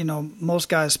like, most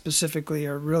guys specifically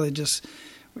are really just,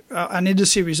 I need to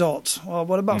see results. Well,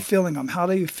 what about feeling them? How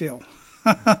do you feel?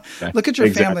 Look at your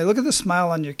family. Look at the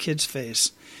smile on your kid's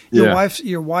face.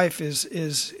 Your wife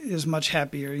is much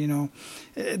happier.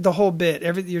 The whole bit.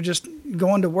 You're just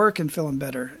going to work and feeling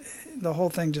better. The whole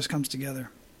thing just comes together.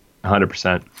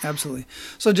 100%. Absolutely.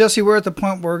 So Jesse, we're at the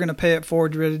point where we're going to pay it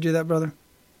forward. You ready to do that, brother?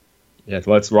 Yeah,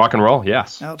 let's rock and roll.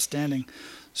 Yes. Outstanding.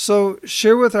 So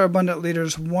share with our abundant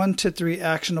leaders 1 to 3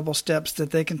 actionable steps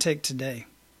that they can take today.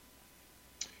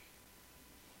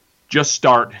 Just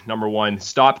start, number one.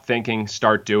 Stop thinking,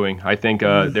 start doing. I think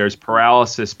there's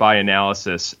paralysis by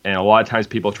analysis, and a lot of times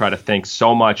people try to think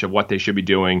so much of what they should be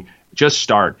doing. Just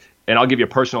start. And I'll give you a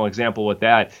personal example with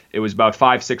that. It was about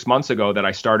 5-6 months ago that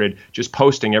I started just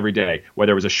posting every day,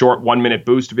 whether it was a short 1-minute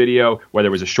boost video, whether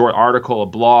it was a short article, a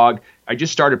blog. I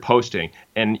just started posting.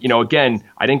 And, again,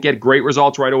 I didn't get great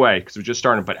results right away because it was just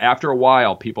starting. But after a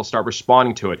while, people start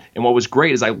responding to it. And what was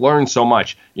great is I learned so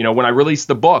much. When I released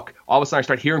the book, all of a sudden I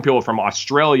started hearing people from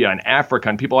Australia and Africa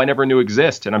and people I never knew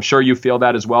exist. And I'm sure you feel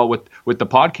that as well with the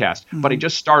podcast. Mm-hmm. But I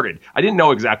just started. I didn't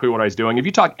know exactly what I was doing. If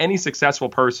you talk any successful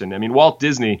person, Walt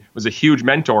Disney was a huge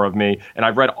mentor of me. And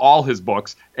I've read all his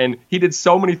books. And he did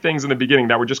so many things in the beginning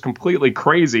that were just completely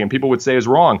crazy and people would say is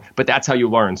wrong. But that's how you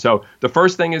learn. So the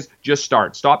first thing is just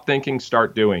start. Stop thinking,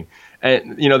 start doing.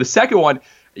 And, the second one,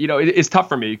 it's tough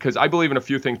for me because I believe in a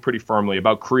few things pretty firmly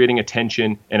about creating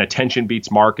attention, and attention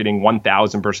beats marketing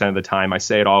 1,000% of the time. I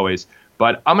say it always.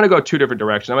 But I'm going to go 2 different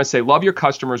directions. I'm going to say love your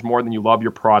customers more than you love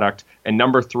your product. And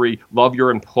number 3, love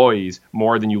your employees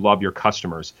more than you love your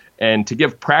customers. And to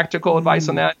give practical advice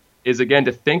on that is, again,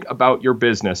 to think about your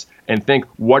business and think,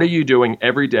 what are you doing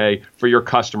every day for your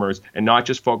customers, and not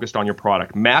just focused on your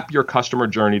product. Map your customer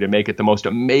journey to make it the most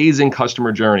amazing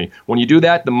customer journey. When you do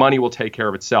that, the money will take care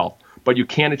of itself. But you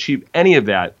can't achieve any of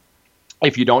that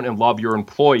if you don't love your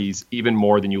employees even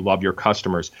more than you love your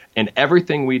customers. And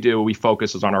everything we do, we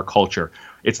focus is on our culture.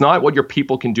 It's not what your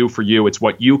people can do for you, it's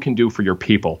what you can do for your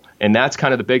people. And that's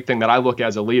kind of the big thing that I look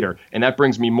as a leader. And that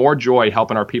brings me more joy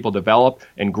helping our people develop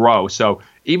and grow. So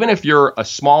even if you're a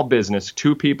small business,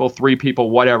 2 people, 3 people,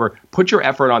 whatever, put your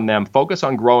effort on them, focus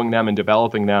on growing them and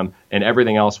developing them, and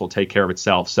everything else will take care of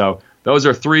itself. So those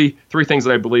are three things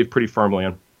that I believe pretty firmly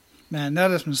in. Man,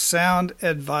 that is some sound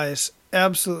advice.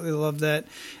 Absolutely love that.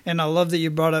 And I love that you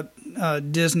brought up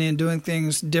Disney and doing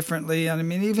things differently.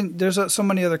 Even there's so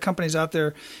many other companies out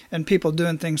there and people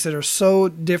doing things that are so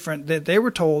different that they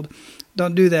were told,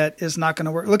 don't do that, it's not going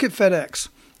to work. Look at FedEx.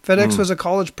 FedEx was a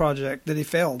college project that he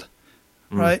failed.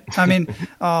 Right. Gotta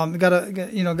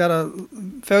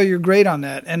fail your grade on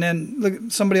that. And then look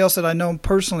at somebody else that I know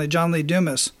personally, John Lee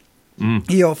Dumas,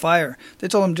 EO Fire. They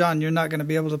told him, John, you're not going to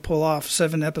be able to pull off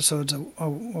 7 episodes a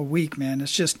week, man.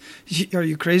 It's just, are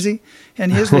you crazy?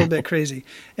 And he is a little bit crazy.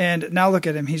 And now look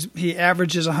at him. He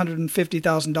averages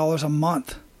 $150,000 a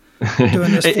month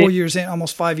doing this 4 years in,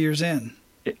 almost 5 years in.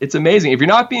 It's amazing. If you're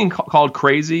not being called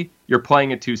crazy, you're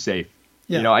playing it too safe.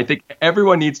 Yeah. I think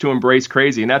everyone needs to embrace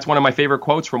crazy. And that's one of my favorite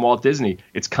quotes from Walt Disney.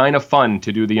 It's kind of fun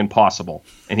to do the impossible.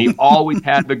 And he always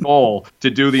had the goal to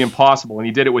do the impossible. And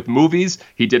he did it with movies.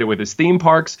 He did it with his theme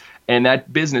parks. And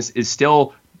that business is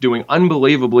still doing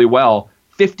unbelievably well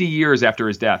 50 years after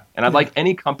his death. And I'd like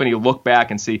any company to look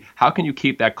back and see, how can you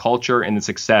keep that culture and the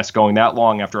success going that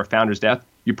long after a founder's death?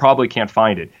 You probably can't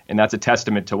find it. And that's a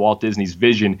testament to Walt Disney's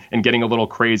vision and getting a little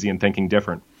crazy and thinking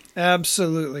different.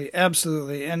 Absolutely.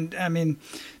 And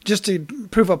just to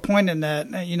prove a point in that,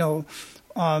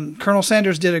 Colonel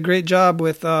Sanders did a great job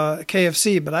with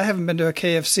KFC, but I haven't been to a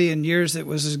KFC in years that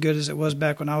was as good as it was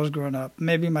back when I was growing up.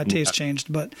 Maybe my taste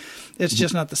changed, but it's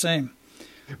just not the same.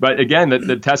 But again,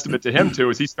 the testament to him too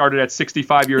is he started at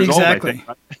 65 years old. Exactly.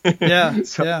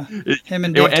 Yeah. Him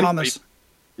and Dave Thomas.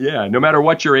 Yeah, no matter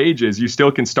what your age is, you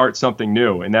still can start something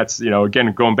new. And that's,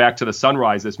 again, going back to the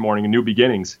sunrise this morning and new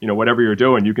beginnings, whatever you're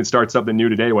doing, you can start something new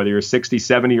today, whether you're 60,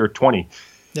 70, or 20.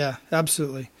 Yeah,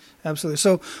 absolutely.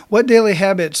 So what daily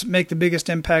habits make the biggest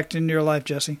impact in your life,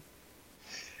 Jesse?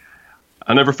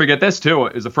 I'll never forget this, too.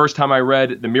 It was the first time I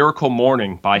read The Miracle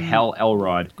Morning by Hal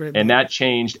Elrod, and that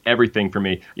changed everything for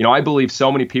me. I believe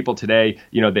so many people today,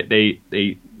 that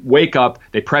they wake up,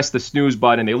 they press the snooze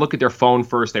button, they look at their phone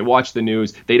first, they watch the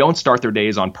news, they don't start their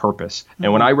days on purpose.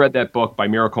 And when I read that book by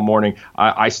Miracle Morning,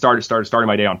 I started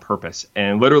my day on purpose.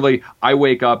 And literally, I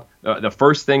wake up, the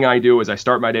first thing I do is I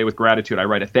start my day with gratitude. I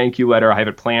write a thank you letter. I have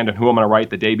it planned on who I'm going to write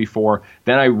the day before.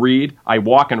 Then I read. I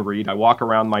walk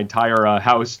around my entire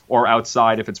house or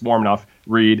outside if it's warm enough,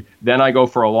 read. Then I go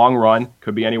for a long run,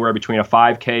 could be anywhere between a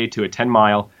 5K to a 10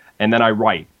 mile, and then I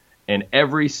write. And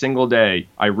every single day,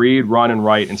 I read, run, and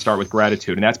write and start with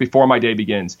gratitude. And that's before my day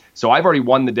begins. So I've already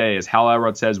won the day. As Hal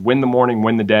Elrod says, win the morning,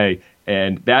 win the day.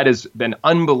 And that has been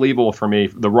unbelievable for me.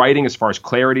 The writing as far as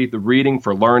clarity, the reading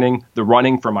for learning, the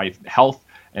running for my health,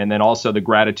 and then also the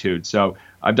gratitude. So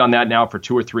I've done that now for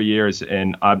 2 or 3 years,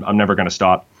 and I'm never going to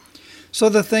stop. So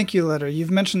the thank you letter,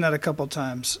 you've mentioned that a couple of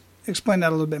times. Explain that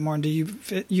a little bit more. And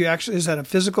you actually, is that a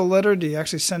physical letter? Do you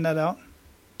actually send that out?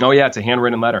 Oh, yeah, it's a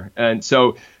handwritten letter. And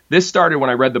so this started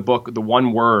when I read the book, The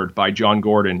One Word by John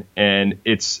Gordon, and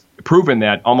it's proven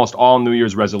that almost all New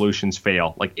Year's resolutions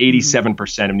fail, like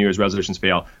 87% of New Year's resolutions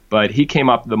fail. But he came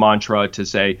up with the mantra to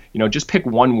say, just pick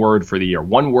one word for the year,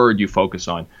 one word you focus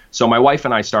on. So my wife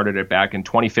and I started it back in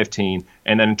 2015,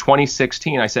 and then in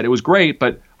 2016, I said, it was great,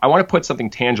 but I want to put something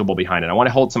tangible behind it. I want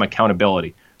to hold some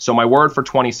accountability. So my word for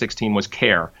 2016 was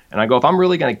care. And I go, if I'm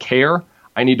really going to care,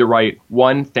 I need to write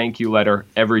one thank you letter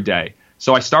every day.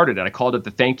 So I started it. I called it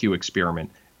the Thank You Experiment,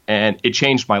 and it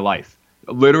changed my life.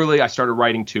 Literally, I started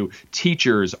writing to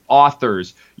teachers,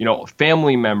 authors,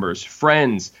 family members,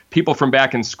 friends, people from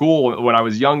back in school when I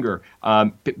was younger,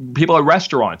 people at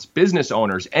restaurants, business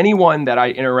owners, anyone that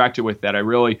I interacted with that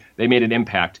they made an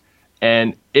impact.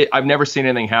 And I've never seen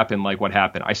anything happen like what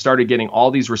happened. I started getting all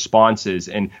these responses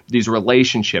and these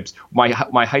relationships. My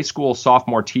high school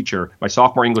sophomore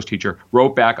English teacher,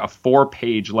 wrote back a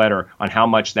 4-page letter on how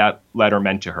much that letter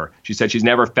meant to her. She said she's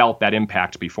never felt that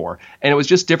impact before. And it was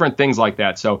just different things like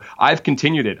that. So I've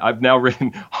continued it. I've now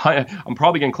written, I'm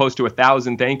probably getting close to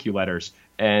 1,000 thank you letters.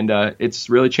 And it's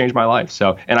really changed my life.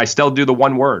 So, and I still do the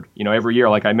one word, every year.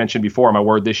 Like I mentioned before, my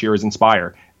word this year is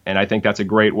inspire. And I think that's a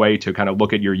great way to kind of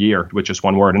look at your year with just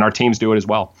one word. And our teams do it as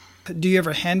well. Do you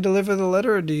ever hand deliver the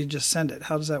letter, or do you just send it?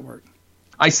 How does that work?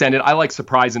 I send it. I like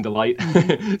surprise and delight.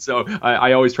 So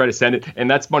I always try to send it. And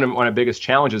that's one of my biggest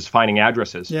challenges, finding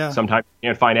addresses. Yeah. Sometimes you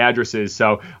can't find addresses.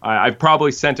 So I've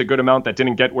probably sent a good amount that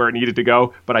didn't get where it needed to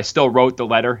go, but I still wrote the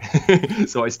letter.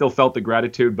 So I still felt the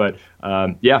gratitude. But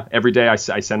every day I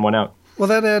send one out. Well,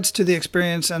 that adds to the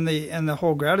experience and the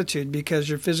whole gratitude, because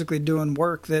you're physically doing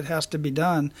work that has to be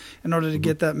done in order to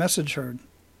get that message heard.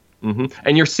 Mm-hmm.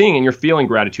 And you're seeing and you're feeling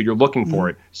gratitude. You're looking for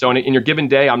it. So in your given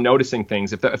day, I'm noticing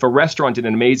things. If a restaurant did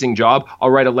an amazing job, I'll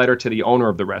write a letter to the owner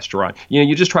of the restaurant.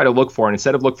 You just try to look for it.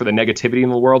 Instead of look for the negativity in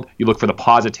the world, you look for the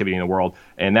positivity in the world.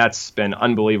 And that's been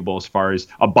unbelievable as far as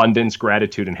abundance,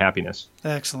 gratitude, and happiness.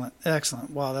 Excellent.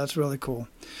 Wow, that's really cool.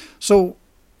 So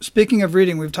speaking of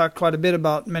reading, we've talked quite a bit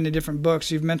about many different books.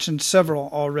 You've mentioned several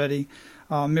already.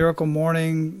 Miracle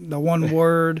Morning, The One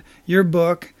Word, your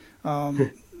book,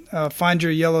 Find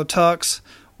Your Yellow Tux.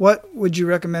 What would you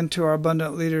recommend to our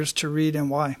abundant leaders to read, and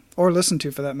why? Or listen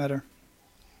to, for that matter?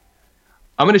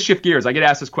 I'm going to shift gears. I get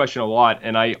asked this question a lot,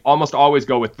 and I almost always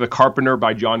go with The Carpenter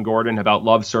by John Gordon about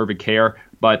love, serve, and care.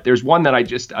 But there's one that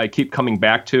I keep coming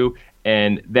back to,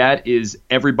 and that is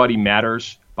Everybody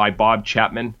Matters by Bob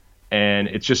Chapman. And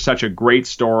it's just such a great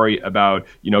story about,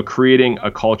 creating a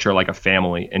culture like a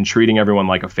family and treating everyone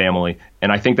like a family.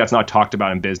 And I think that's not talked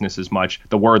about in business as much.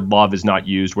 The word love is not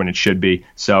used when it should be.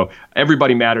 So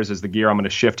Everybody Matters is the gear I'm going to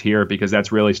shift here, because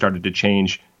that's really started to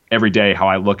change every day how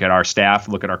I look at our staff,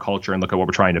 look at our culture, and look at what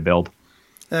we're trying to build.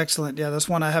 Excellent. Yeah, that's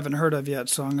one I haven't heard of yet,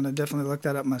 so I'm going to definitely look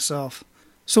that up myself.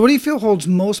 So what do you feel holds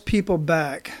most people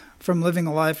back from living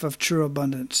a life of true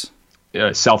abundance?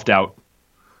 Self-doubt.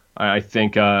 I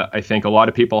think a lot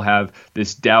of people have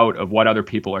this doubt of what other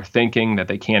people are thinking, that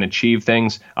they can't achieve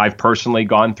things. I've personally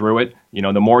gone through it.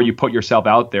 The more you put yourself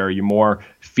out there, the more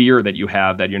fear that you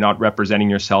have that you're not representing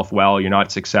yourself well, you're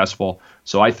not successful.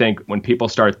 So I think when people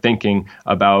start thinking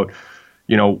about,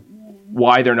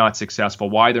 why they're not successful,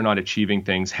 why they're not achieving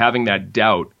things, having that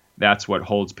doubt, that's what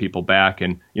holds people back.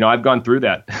 And, I've gone through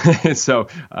that. So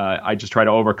I just try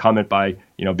to overcome it by,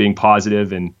 being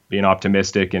positive and being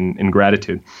optimistic and in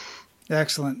gratitude.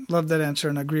 Excellent. Love that answer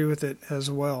and agree with it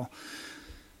as well.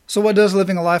 So what does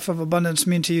living a life of abundance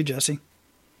mean to you, Jesse?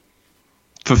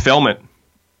 Fulfillment.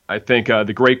 I think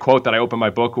the great quote that I open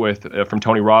my book with from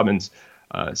Tony Robbins,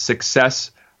 success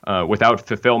without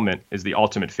fulfillment is the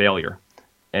ultimate failure.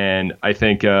 And I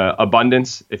think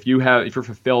abundance, if you're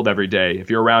fulfilled every day, if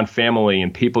you're around family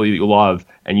and people you love,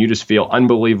 and you just feel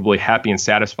unbelievably happy and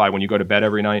satisfied when you go to bed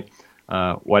every night,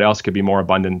 what else could be more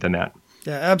abundant than that?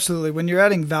 Yeah, absolutely. When you're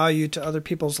adding value to other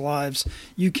people's lives,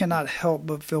 you cannot help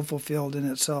but feel fulfilled in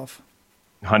itself.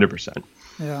 100%.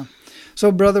 Yeah.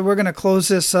 So, brother, we're going to close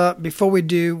this up. Before we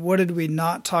do, what did we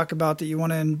not talk about that you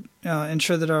want to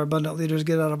ensure that our abundant leaders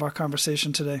get out of our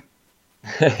conversation today?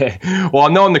 Well, I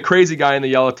know I'm the crazy guy in the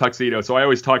yellow tuxedo, so I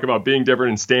always talk about being different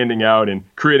and standing out and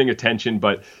creating attention.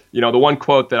 But, the one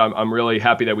quote that I'm really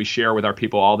happy that we share with our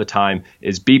people all the time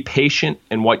is be patient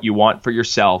in what you want for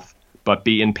yourself, but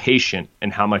be impatient in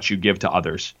how much you give to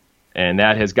others. And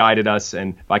that has guided us.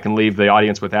 And if I can leave the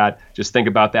audience with that, just think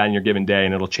about that in your given day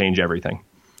and it'll change everything.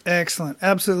 Excellent.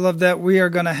 Absolutely love that. We are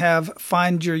going to have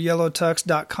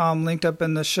findyouryellowtux.com linked up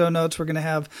in the show notes. We're going to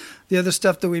have the other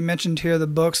stuff that we mentioned here, the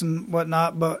books and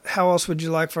whatnot. But how else would you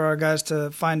like for our guys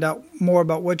to find out more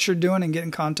about what you're doing and get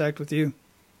in contact with you?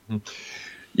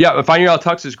 Yeah, Find Your Yellow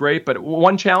Tux is great. But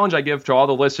one challenge I give to all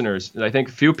the listeners is I think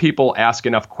few people ask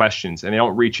enough questions and they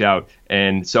don't reach out.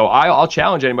 And so I'll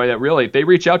challenge anybody that really, if they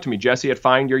reach out to me, Jesse at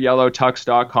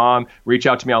findyouryellowtux.com, reach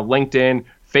out to me on LinkedIn,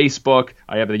 Facebook.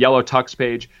 I have the Yellow Tux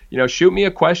page. Shoot me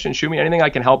a question, shoot me anything I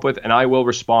can help with, and I will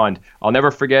respond. I'll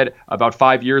never forget about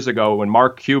 5 years ago when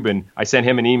Mark Cuban, I sent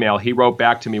him an email. He wrote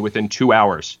back to me within 2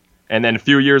 hours. And then a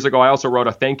few years ago, I also wrote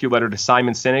a thank you letter to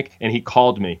Simon Sinek, and he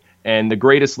called me. And the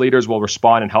greatest leaders will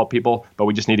respond and help people, but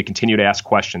we just need to continue to ask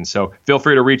questions. So feel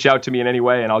free to reach out to me in any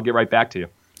way, and I'll get right back to you.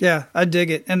 Yeah, I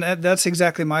dig it. And that's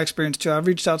exactly my experience, too. I've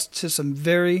reached out to some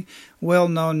very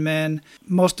well-known men.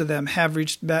 Most of them have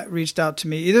reached out to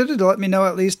me, either to let me know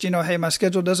at least, hey, my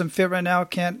schedule doesn't fit right now,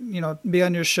 can't, be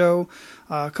on your show.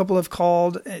 A couple have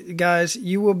called. Guys,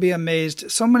 you will be amazed.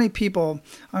 So many people,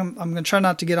 I'm going to try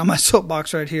not to get on my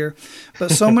soapbox right here, but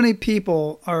so many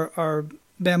people are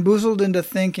bamboozled into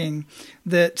thinking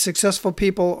that successful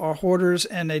people are hoarders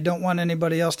and they don't want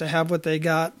anybody else to have what they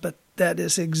got, but that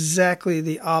is exactly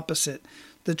the opposite.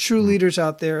 The true leaders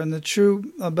out there and the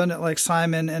true abundant like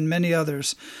Simon and many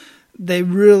others, they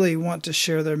really want to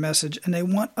share their message and they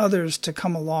want others to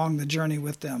come along the journey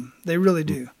with them. They really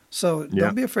do. So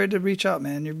don't be afraid to reach out,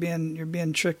 man. You're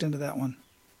being tricked into that one.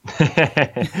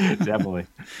 Definitely.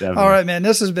 All right, man.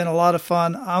 This has been a lot of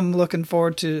fun. I'm looking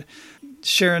forward to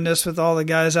sharing this with all the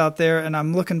guys out there, and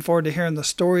I'm looking forward to hearing the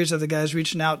stories of the guys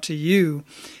reaching out to you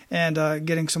and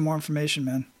getting some more information,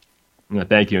 man.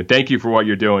 Thank you. Thank you for what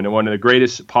you're doing. And one of the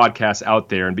greatest podcasts out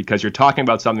there. And because you're talking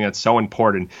about something that's so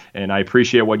important. And I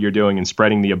appreciate what you're doing and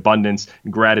spreading the abundance,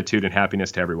 gratitude, and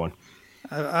happiness to everyone.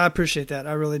 I appreciate that.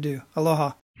 I really do.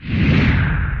 Aloha.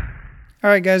 All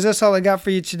right, guys, that's all I got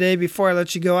for you today. Before I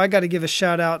let you go, I got to give a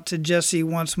shout out to Jesse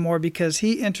once more because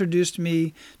he introduced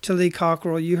me to Lee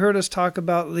Cockrell. You heard us talk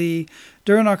about Lee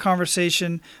during our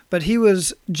conversation, but he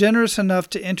was generous enough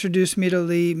to introduce me to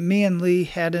Lee. Me and Lee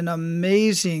had an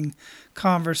amazing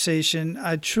conversation.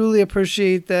 I truly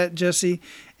appreciate that, Jesse.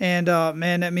 And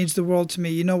man, that means the world to me.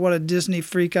 You know what a Disney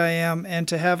freak I am. And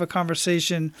to have a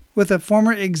conversation with a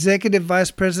former executive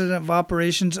vice president of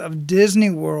operations of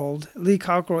Disney World, Lee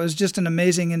Cockrell, is just an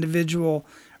amazing individual,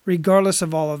 regardless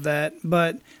of all of that.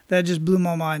 But that just blew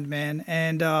my mind, man.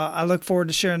 And I look forward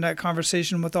to sharing that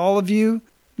conversation with all of you.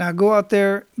 Now go out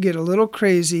there, get a little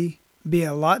crazy, be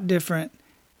a lot different,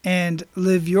 and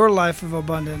live your life of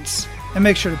abundance. And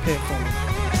make sure to pay it forward.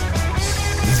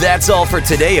 That's all for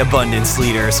today, Abundance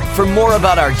Leaders. For more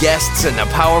about our guests and the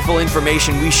powerful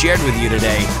information we shared with you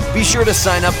today, be sure to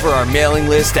sign up for our mailing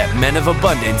list at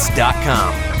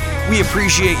menofabundance.com. We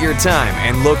appreciate your time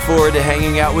and look forward to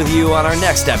hanging out with you on our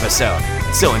next episode.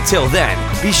 So until then,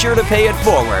 be sure to pay it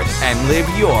forward and live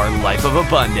your life of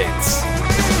abundance.